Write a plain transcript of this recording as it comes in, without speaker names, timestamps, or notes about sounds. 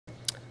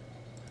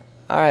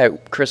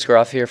Alright, Chris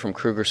Groff here from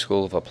Kruger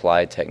School of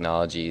Applied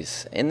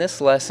Technologies. In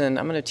this lesson,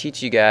 I'm going to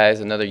teach you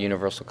guys another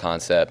universal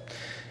concept.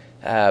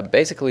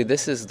 Basically,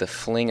 this is the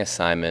Fling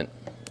assignment,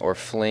 or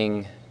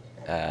Fling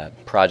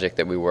project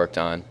that we worked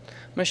on.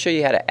 I'm going to show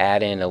you how to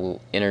add in a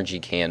little energy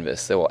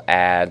canvas that will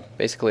add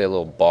basically a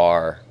little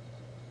bar.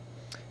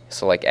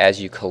 So like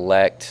as you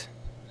collect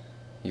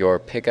your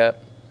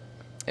pickup,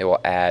 it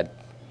will add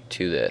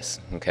to this,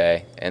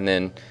 okay? And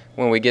then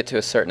when we get to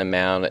a certain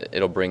amount,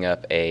 it'll bring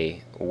up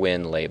a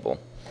win label.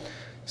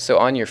 So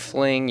on your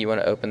Fling, you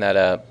want to open that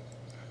up.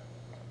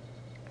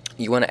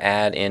 You want to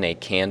add in a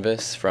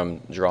canvas from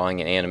drawing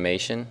and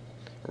animation.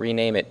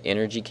 Rename it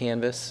energy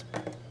canvas.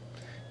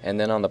 And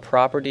then on the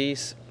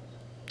properties,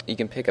 you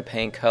can pick a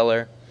paint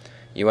color.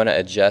 You want to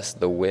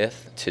adjust the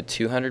width to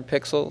 200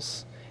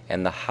 pixels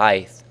and the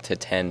height to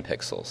 10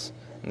 pixels.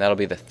 And that'll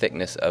be the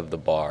thickness of the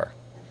bar.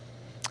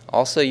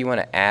 Also, you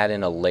want to add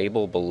in a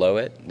label below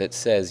it that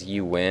says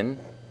you win,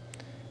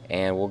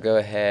 and we'll go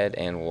ahead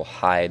and we'll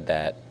hide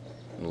that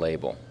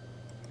label.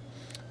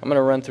 I'm going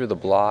to run through the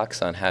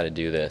blocks on how to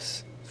do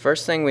this.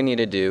 First thing we need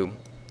to do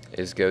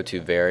is go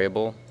to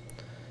variable,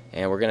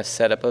 and we're going to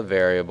set up a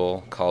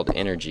variable called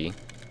energy,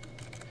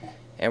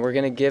 and we're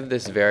going to give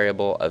this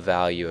variable a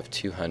value of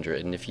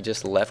 200. And if you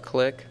just left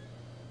click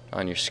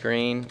on your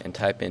screen and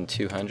type in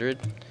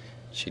 200, it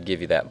should give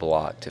you that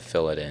block to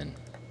fill it in.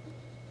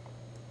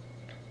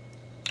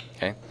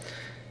 Okay.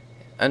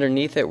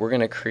 Underneath it, we're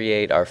going to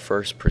create our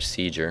first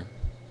procedure,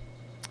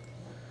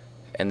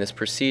 and this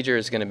procedure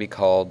is going to be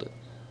called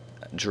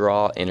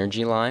draw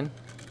energy line.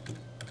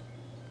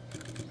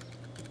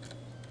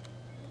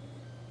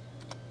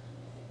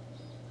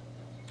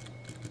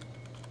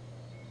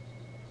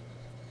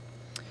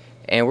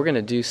 And we're going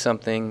to do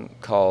something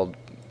called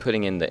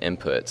putting in the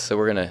inputs.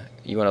 So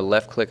you want to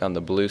left click on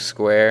the blue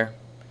square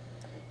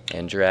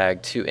and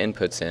drag two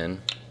inputs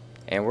in.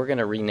 And we're going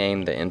to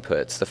rename the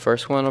inputs. The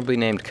first one will be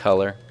named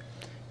color,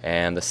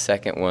 and the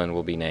second one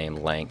will be named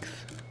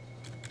length.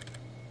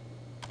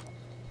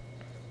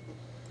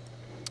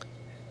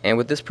 And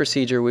with this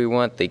procedure, we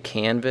want the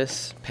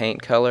canvas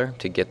paint color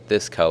to get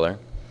this color.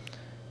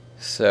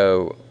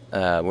 So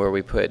where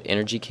we put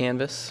energy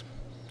canvas,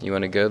 you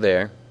want to go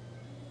there,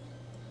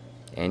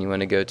 and you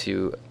want to go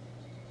to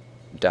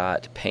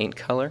dot paint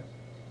color.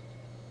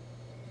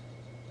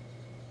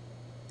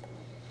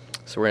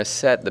 So we're going to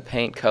set the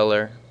paint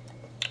color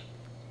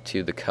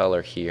to the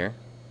color here,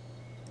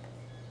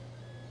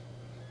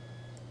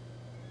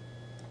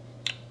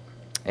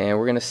 and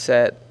we're going to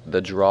set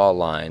the draw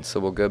line. So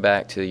we'll go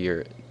back to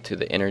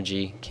the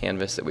energy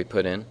canvas that we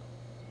put in,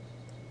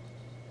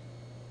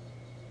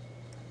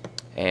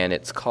 and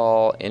it's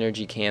called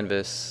energy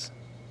canvas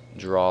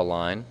draw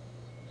line.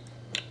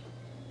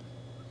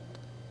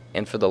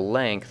 And for the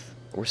length,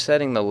 we're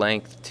setting the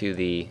length to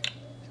the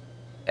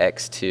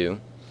x2.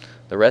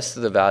 The rest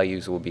of the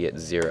values will be at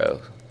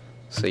 0.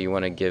 So you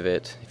want to give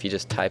it, if you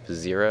just type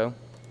 0,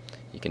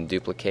 you can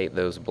duplicate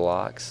those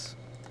blocks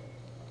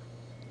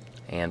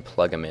and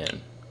plug them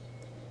in.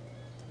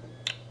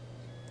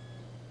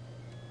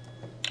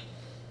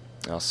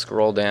 I'll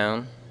scroll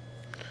down.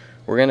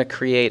 We're going to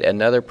create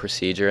another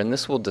procedure, and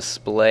this will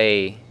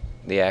display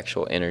the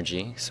actual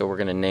energy. So we're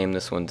going to name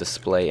this one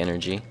display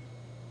energy.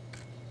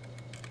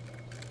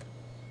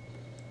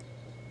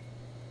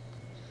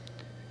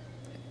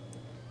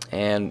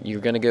 And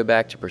you're going to go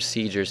back to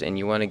procedures, and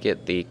you want to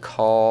get the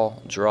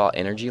call draw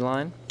energy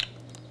line,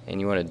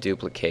 and you want to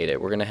duplicate it.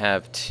 We're going to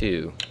have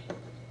 2.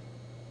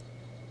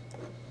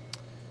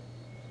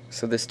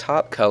 So this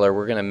top color,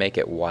 we're going to make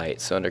it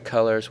white. So under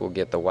colors, we'll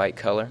get the white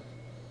color.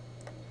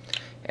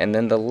 And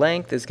then the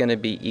length is going to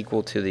be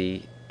equal to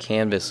the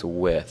canvas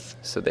width.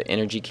 So the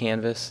energy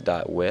canvas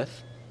dot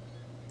width.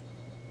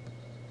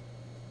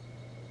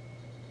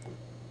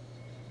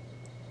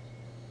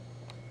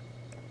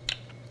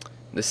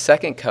 The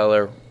second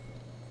color,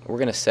 we're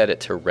going to set it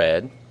to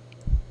red,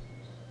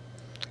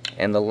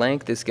 and the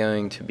length is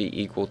going to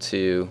be equal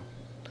to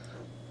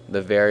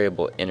the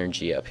variable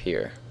energy up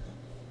here.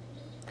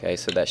 Okay,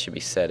 so that should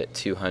be set at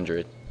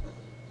 200.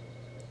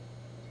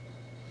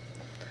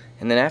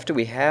 And then after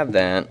we have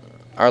that,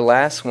 our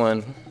last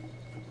one,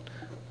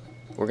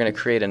 we're going to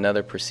create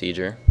another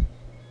procedure,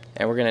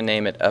 and we're going to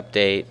name it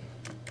update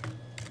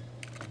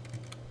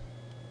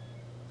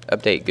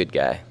good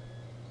guy.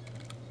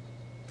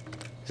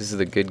 This is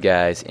the good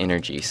guy's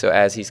energy. So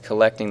as he's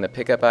collecting the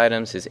pickup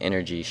items, his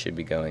energy should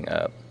be going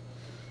up.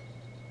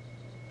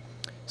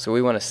 So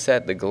we want to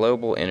set the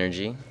global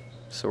energy.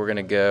 So we're going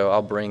to go,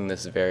 I'll bring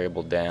this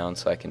variable down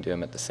so I can do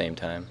them at the same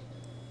time.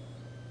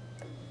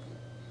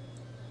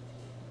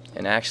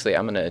 And actually,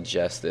 I'm going to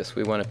adjust this.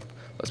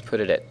 Let's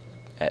put it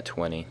at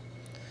 20.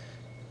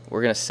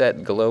 We're going to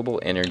set global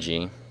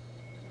energy,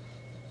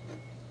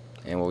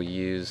 and we'll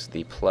use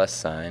the plus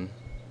sign.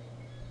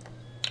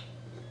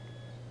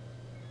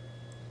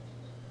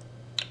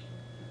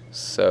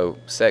 So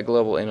set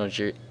global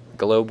energy,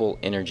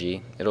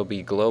 it'll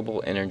be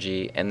global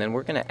energy, and then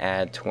we're going to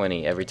add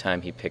 20 every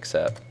time he picks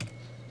up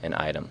an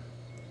item.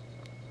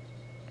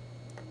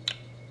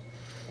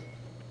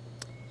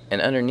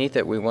 And underneath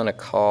it we want to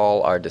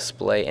call our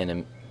display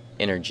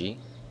energy.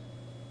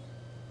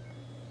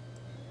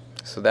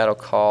 So that'll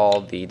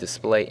call the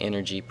display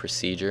energy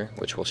procedure,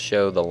 which will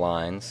show the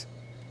lines.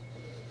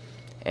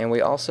 And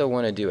we also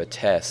want to do a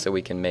test so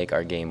we can make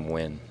our game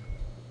win.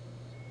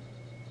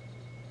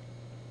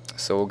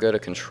 So we'll go to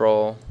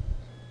control,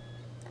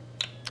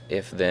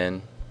 if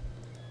then,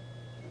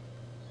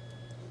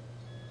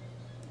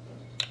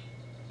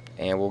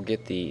 and we'll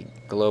get the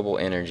global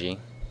energy.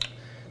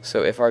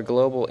 So if our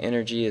global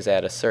energy is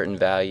at a certain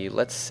value,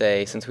 let's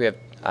say since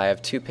I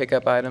have 2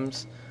 pickup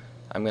items,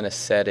 I'm going to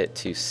set it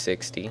to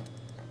 60.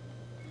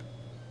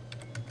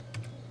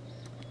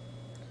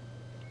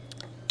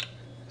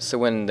 So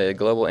when the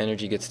global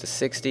energy gets to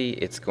 60,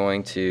 it's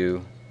going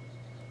to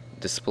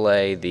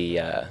display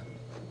the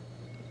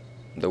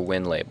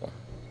win label.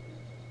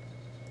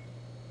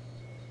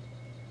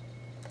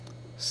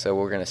 So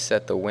we're going to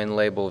set the win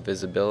label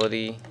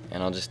visibility,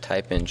 and I'll just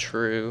type in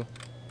true.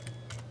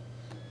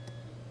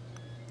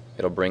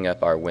 It'll bring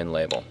up our win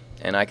label.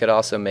 And I could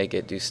also make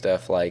it do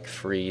stuff like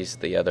freeze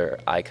the other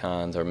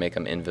icons or make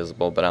them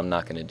invisible, but I'm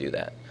not going to do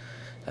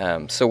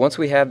that. So once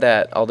we have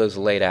all those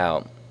laid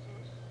out,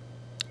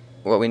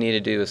 what we need to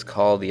do is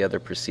call the other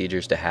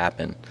procedures to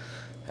happen.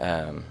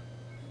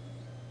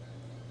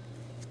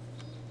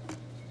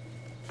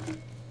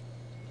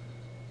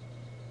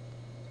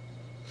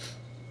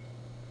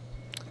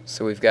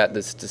 So we've got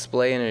this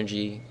display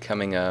energy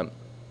coming up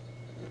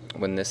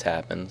when this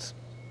happens.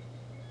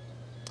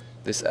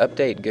 This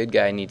update good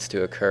guy needs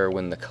to occur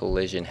when the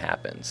collision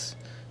happens.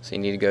 So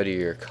you need to go to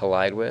your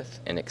collide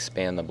with and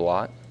expand the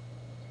block.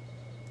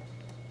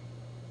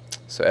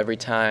 So every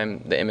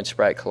time the image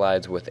sprite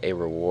collides with a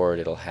reward,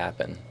 it'll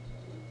happen.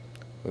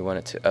 We want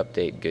it to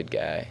update good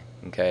guy.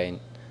 Okay,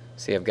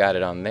 see, I've got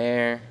it on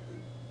there.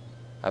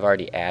 I've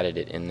already added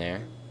it in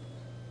there.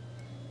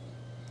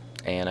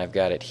 And I've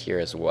got it here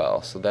as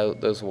well. So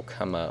those will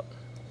come up.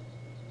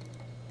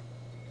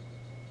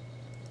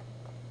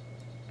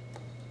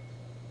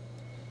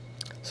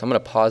 So I'm going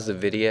to pause the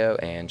video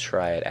and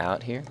try it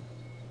out here.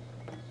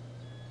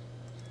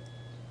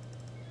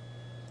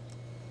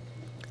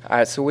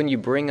 Alright, so when you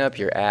bring up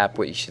your app,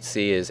 what you should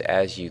see is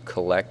as you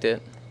collect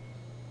it,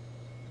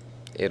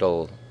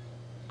 it'll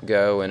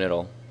go and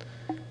it'll,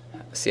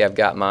 see, I've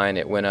got mine,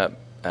 it went up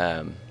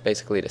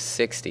basically to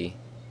 60.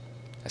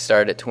 I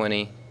started at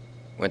 20,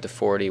 went to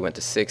 40, went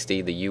to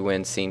 60, the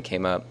UN scene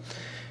came up.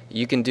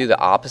 You can do the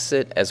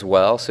opposite as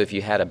well, so if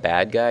you had a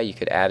bad guy, you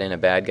could add in a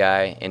bad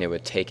guy and it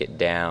would take it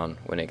down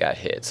when it got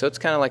hit. So it's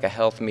kind of like a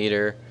health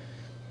meter,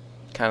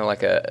 kind of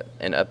like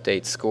an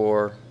update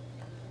score.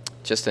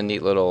 Just a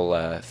neat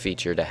little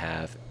feature to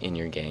have in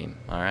your game.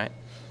 Alright.